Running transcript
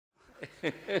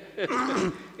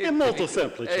In molto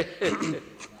semplice.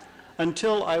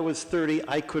 Until I was 30,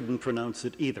 I couldn't pronounce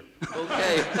it either.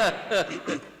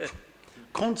 Okay.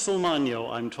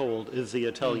 Consolmagno, I'm told, is the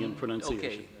Italian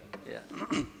pronunciation. Okay.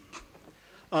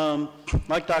 Yeah.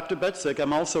 Like Dr. Betzig,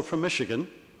 I'm also from Michigan,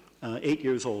 8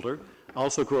 years older. I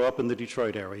also grew up in the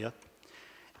Detroit area.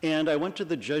 And I went to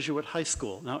the Jesuit high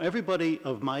school. Now, everybody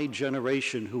of my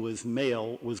generation who was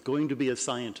male was going to be a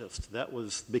scientist. That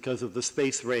was because of the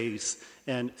space race.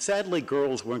 And sadly,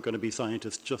 girls weren't going to be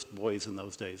scientists, just boys in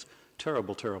those days.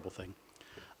 Terrible, terrible thing.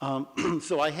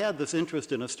 So I had this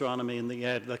interest in astronomy, and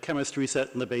the chemistry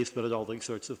set in the basement and all these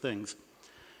sorts of things.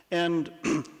 And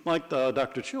like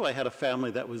Dr. Chu, I had a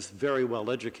family that was very well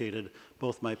educated.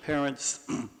 Both my parents,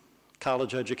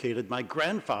 college educated. My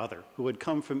grandfather, who had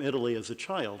come from Italy as a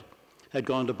child, had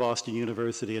gone to Boston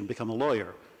University and become a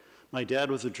lawyer. My dad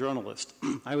was a journalist.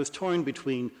 I was torn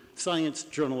between science,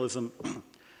 journalism.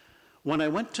 When I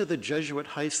went to the Jesuit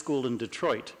high school in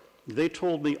Detroit, they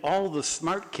told me all the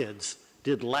smart kids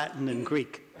did Latin and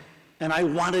Greek, and I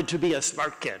wanted to be a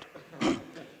smart kid.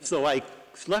 So I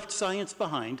left science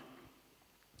behind.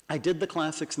 I did the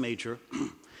classics major,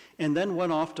 and then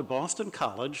went off to Boston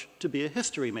College to be a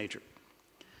history major.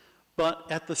 But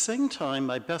at the same time,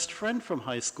 my best friend from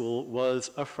high school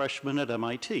was a freshman at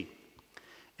MIT.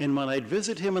 And when I'd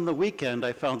visit him on the weekend,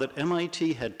 I found that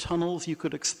MIT had tunnels you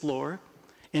could explore,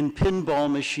 and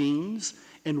pinball machines,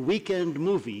 and weekend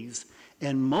movies,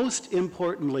 and most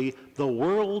importantly, the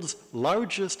world's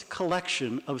largest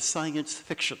collection of science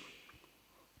fiction.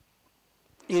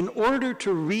 In order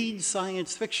to read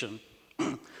science fiction,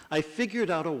 I figured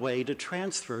out a way to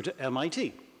transfer to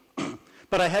MIT.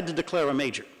 But I had to declare a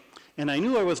major. And I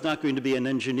knew I was not going to be an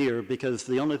engineer because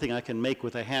the only thing I can make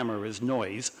with a hammer is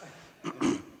noise.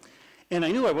 And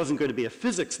I knew I wasn't going to be a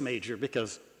physics major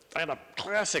because I had a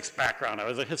classics background. I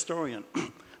was a historian.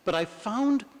 But I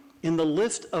found in the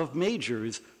list of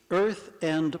majors Earth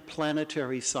and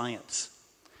planetary science.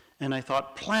 And I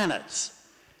thought, planets.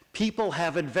 People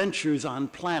have adventures on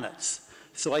planets.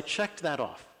 So I checked that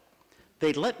off.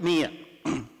 They let me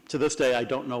in. To this day, I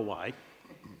don't know why.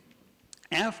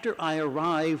 After I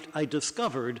arrived, I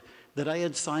discovered that I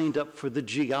had signed up for the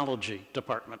geology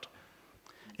department.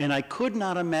 And I could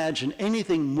not imagine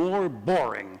anything more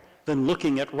boring than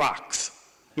looking at rocks.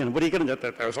 You know, what are you going to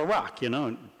do? There's a rock, you know,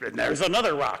 and there's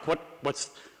another rock.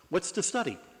 What's to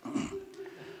study?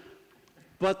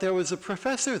 But there was a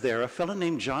professor there, a fellow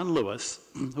named John Lewis,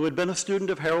 who had been a student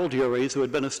of Harold Urey's, who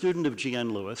had been a student of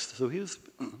G.N. Lewis, so he was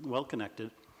well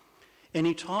connected. And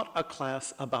he taught a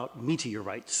class about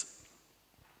meteorites.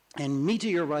 And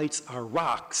meteorites are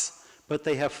rocks, but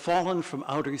they have fallen from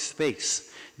outer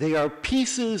space. They are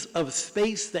pieces of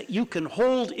space that you can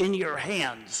hold in your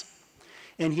hands.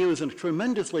 And he was a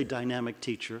tremendously dynamic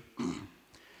teacher.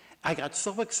 I got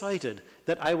so excited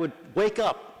that I would wake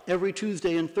up every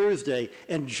Tuesday and Thursday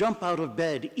and jump out of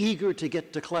bed, eager to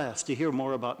get to class to hear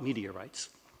more about meteorites.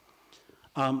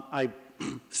 I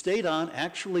stayed on,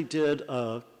 actually did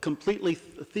a completely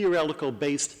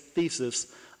theoretical-based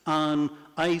thesis on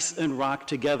ice and rock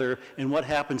together, and what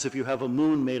happens if you have a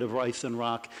moon made of ice and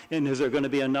rock, and is there going to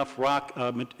be enough rock,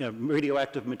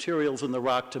 radioactive materials in the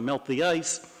rock to melt the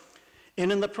ice?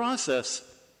 And in the process,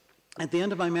 at the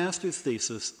end of my master's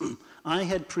thesis, I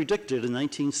had predicted in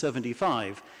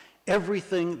 1975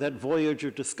 everything that Voyager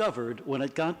discovered when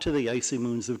it got to the icy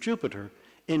moons of Jupiter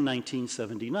in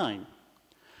 1979.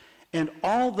 And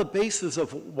all the bases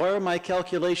of where my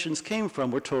calculations came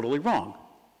from were totally wrong.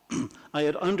 I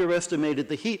had underestimated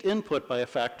the heat input by a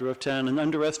factor of 10 and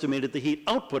underestimated the heat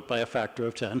output by a factor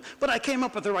of 10, but I came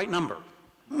up with the right number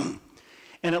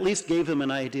and at least gave them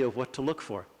an idea of what to look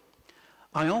for.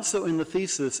 I also, in the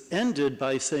thesis, ended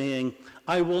by saying,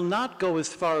 I will not go as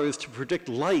far as to predict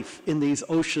life in these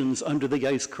oceans under the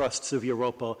ice crusts of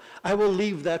Europa. I will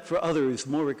leave that for others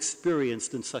more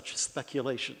experienced in such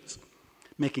speculations,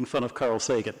 making fun of Carl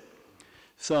Sagan.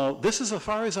 So this is, as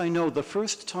far as I know, the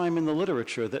first time in the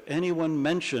literature that anyone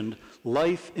mentioned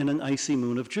life in an icy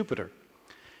moon of Jupiter.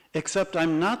 Except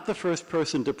I'm not the first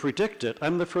person to predict it.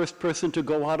 I'm the first person to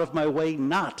go out of my way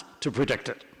not to predict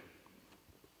it.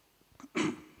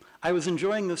 I was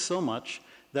enjoying this so much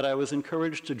that I was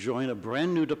encouraged to join a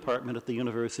brand new department at the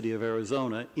University of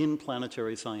Arizona in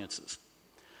planetary sciences.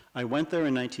 I went there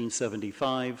in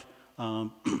 1975,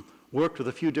 worked with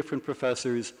a few different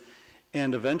professors,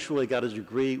 and eventually got a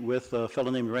degree with a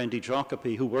fellow named Randy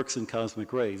Jacopi, who works in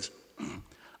cosmic rays,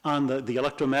 on the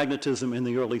electromagnetism in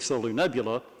the early solar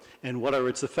nebula, and what are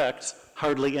its effects.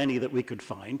 Hardly any that we could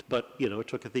find, but you know, it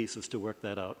took a thesis to work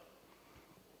that out.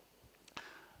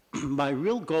 My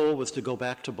real goal was to go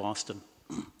back to Boston.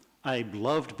 I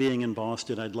loved being in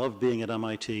Boston. I loved being at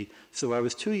MIT. So I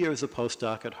was 2 years a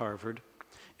postdoc at Harvard,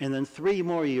 and then 3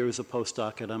 more years a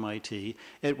postdoc at MIT,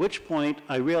 at which point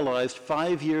I realized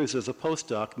 5 years as a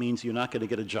postdoc means you're not going to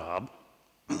get a job.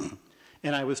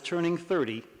 And I was turning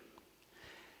 30.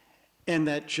 And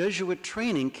that Jesuit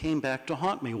training came back to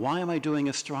haunt me. Why am I doing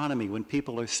astronomy when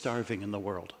people are starving in the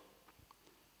world?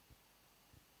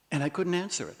 And I couldn't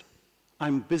answer it.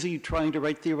 I'm busy trying to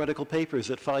write theoretical papers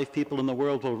that 5 people in the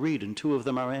world will read, and 2 of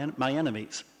them are my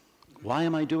enemies. Why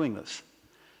am I doing this?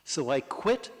 So I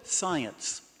quit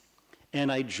science,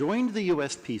 and I joined the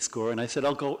US Peace Corps, and I said,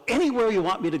 I'll go anywhere you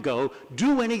want me to go,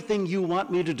 do anything you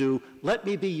want me to do, let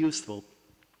me be useful.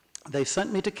 They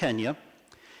sent me to Kenya,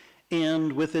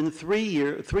 and within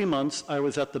 3 months, I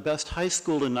was at the best high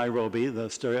school in Nairobi, the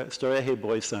Starehe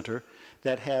Boys Center,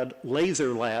 that had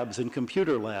laser labs and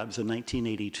computer labs in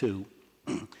 1982.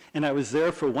 And I was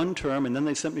there for 1 term, and then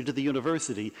they sent me to the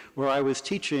university where I was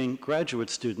teaching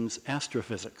graduate students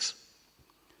astrophysics.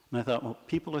 And I thought, well,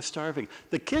 people are starving.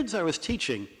 The kids I was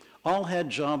teaching all had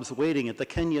jobs waiting at the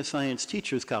Kenya Science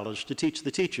Teachers College to teach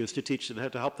the teachers, to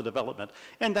help the development.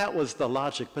 And that was the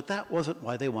logic, but that wasn't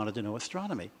why they wanted to know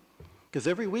astronomy. Because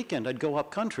every weekend I'd go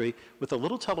up country with a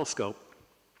little telescope,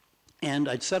 and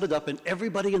I'd set it up, and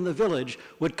everybody in the village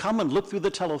would come and look through the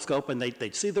telescope, and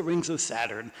they'd see the rings of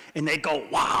Saturn, and they'd go,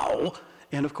 wow!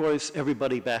 And of course,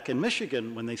 everybody back in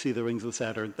Michigan, when they see the rings of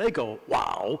Saturn, they go,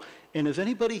 wow! And has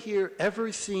anybody here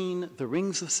ever seen the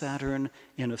rings of Saturn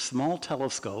in a small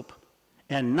telescope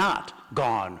and not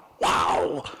gone,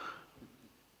 wow?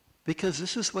 Because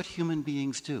this is what human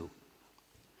beings do.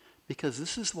 Because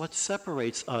this is what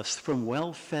separates us from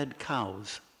well-fed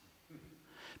cows.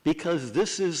 Because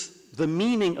this is the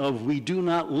meaning of we do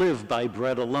not live by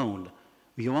bread alone.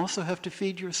 You also have to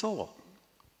feed your soul.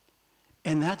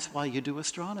 And that's why you do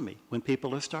astronomy when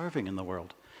people are starving in the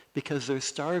world. Because they're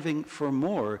starving for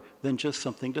more than just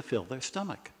something to fill their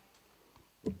stomach.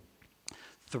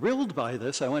 Thrilled by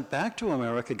this, I went back to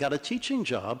America, got a teaching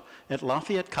job at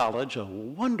Lafayette College, a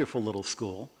wonderful little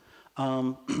school.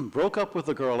 Broke up with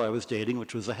the girl I was dating,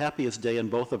 which was the happiest day in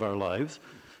both of our lives,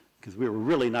 because we were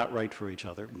really not right for each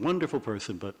other. Wonderful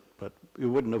person, but it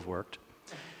wouldn't have worked.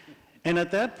 And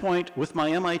at that point, with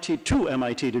my two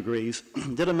MIT degrees,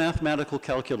 did a mathematical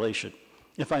calculation.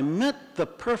 If I met the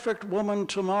perfect woman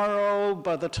tomorrow,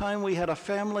 by the time we had a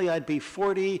family, I'd be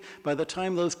 40. By the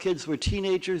time those kids were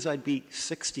teenagers, I'd be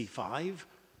 65.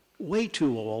 Way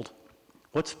too old.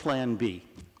 What's plan B?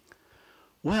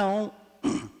 Well,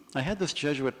 I had this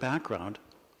Jesuit background.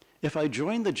 If I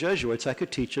joined the Jesuits, I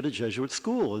could teach at a Jesuit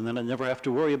school, and then I'd never have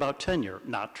to worry about tenure.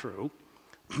 Not true,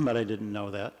 but I didn't know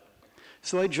that.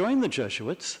 So I joined the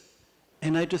Jesuits,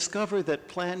 and I discovered that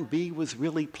plan B was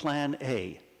really plan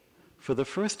A. For the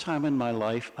first time in my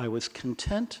life, I was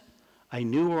content. I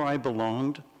knew where I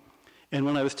belonged. And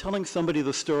when I was telling somebody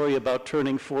the story about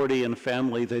turning 40 and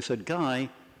family, they said, Guy,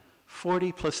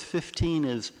 40 plus 15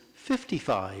 is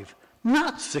 55,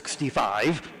 not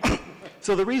 65.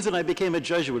 So the reason I became a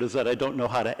Jesuit is that I don't know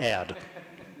how to add.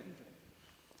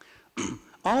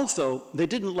 Also, they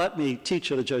didn't let me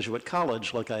teach at a Jesuit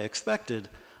college like I expected.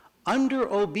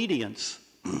 Under obedience,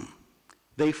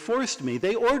 they forced me,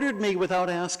 they ordered me without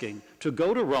asking to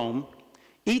go to Rome,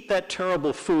 eat that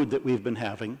terrible food that we've been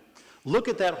having, look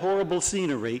at that horrible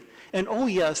scenery, and oh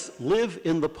yes, live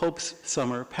in the Pope's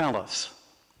summer palace.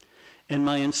 And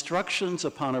my instructions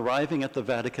upon arriving at the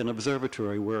Vatican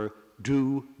Observatory were,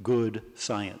 do good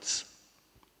science.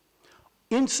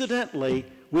 Incidentally,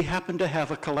 we happen to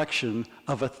have a collection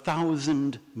of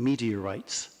 1,000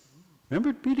 meteorites.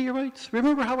 Remember meteorites?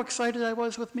 Remember how excited I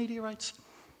was with meteorites?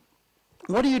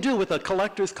 What do you do with a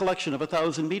collector's collection of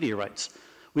 1,000 meteorites?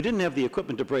 We didn't have the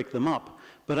equipment to break them up,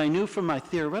 but I knew from my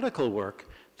theoretical work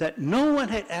that no one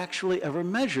had actually ever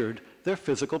measured their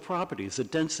physical properties, the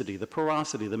density, the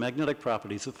porosity, the magnetic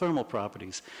properties, the thermal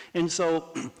properties. And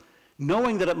so,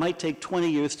 knowing that it might take 20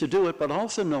 years to do it, but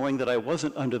also knowing that I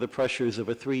wasn't under the pressures of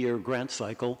a 3-year grant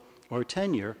cycle or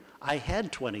tenure, I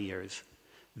had 20 years.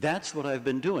 That's what I've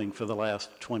been doing for the last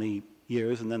 20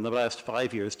 years, and then the last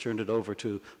 5 years turned it over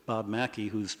to Bob Mackey,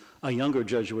 who's a younger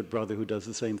Jesuit brother who does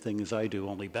the same thing as I do,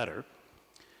 only better.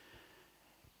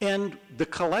 And the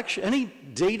collection, any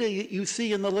data you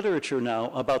see in the literature now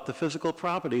about the physical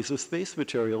properties of space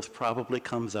materials probably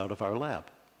comes out of our lab.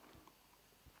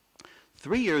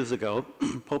 3 years ago,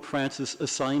 Pope Francis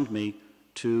assigned me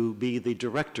to be the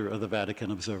director of the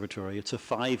Vatican Observatory. It's a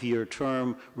 5-year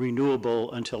term,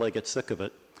 renewable until I get sick of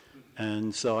it.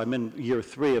 And so I'm in year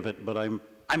 3 of it, but I'm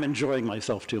enjoying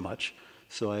myself too much.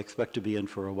 So I expect to be in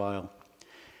for a while.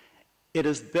 It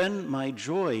has been my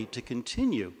joy to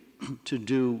continue to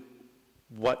do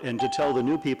and to tell the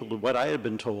new people what I had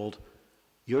been told.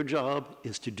 Your job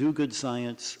is to do good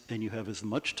science, and you have as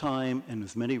much time and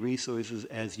as many resources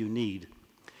as you need.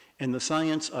 And the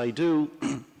science I do,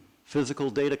 physical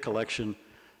data collection,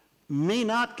 may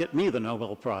not get me the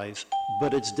Nobel Prize,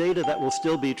 but it's data that will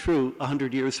still be true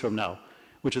 100 years from now,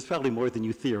 which is probably more than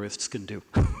you theorists can do.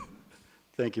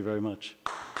 Thank you very much.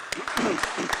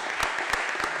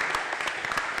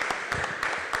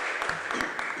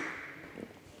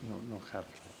 No have.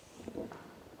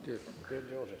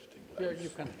 Yeah, you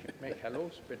can make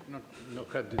hellos, but not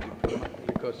have the diploma,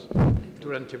 because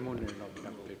durante mundo no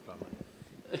have diploma.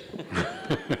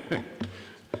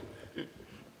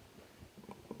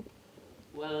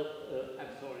 Well,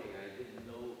 I'm sorry, I didn't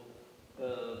know.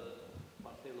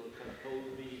 Marcelo just told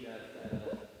me that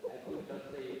I could just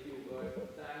say a few words of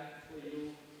thanks for you,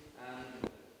 and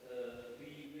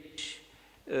we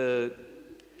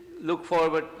look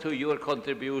forward to your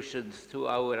contributions to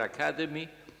our academy.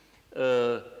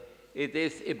 It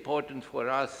is important for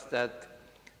us that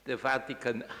the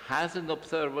Vatican has an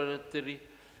observatory,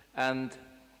 and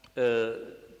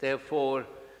therefore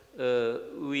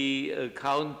we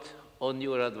count on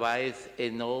your advice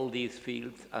in all these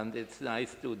fields, and it's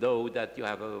nice to know that you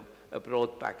have a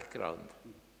broad background.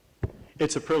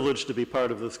 It's a privilege to be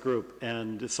part of this group,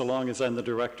 and so long as I'm the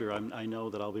director, I know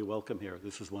that I'll be welcome here.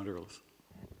 This is wonderful.